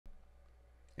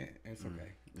It's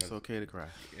okay. It's okay to cry.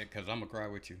 Because I'm going to cry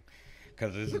with you.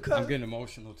 Because Because I'm getting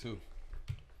emotional too.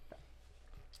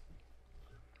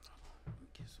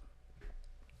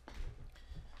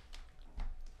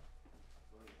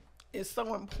 it's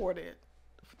so important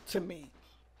to me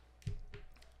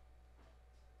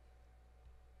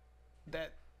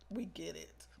that we get it.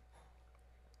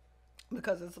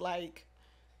 Because it's like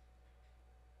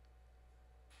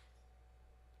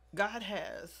God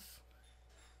has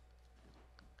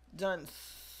done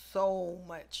so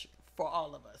much for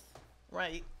all of us,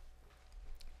 right?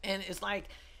 And it's like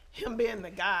him being the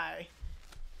guy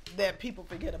that people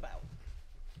forget about.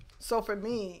 So for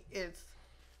me, it's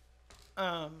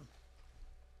um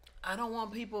I don't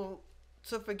want people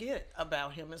to forget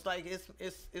about him. It's like it's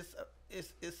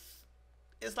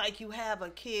it's like you have a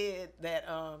kid that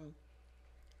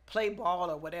play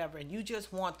ball or whatever, and you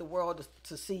just want the world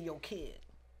to see your kid.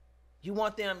 You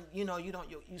want them, you don't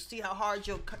you see how hard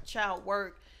your child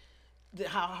work,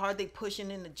 how hard they pushing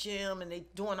in the gym, and they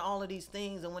doing all of these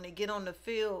things, and when they get on the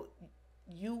field,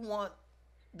 you want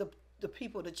the the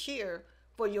people to cheer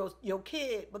for your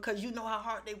kid because you know how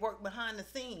hard they work behind the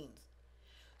scenes.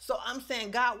 So I'm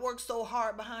saying God works so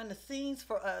hard behind the scenes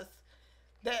for us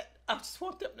that I just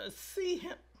want them to see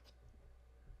him.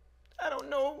 I don't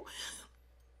know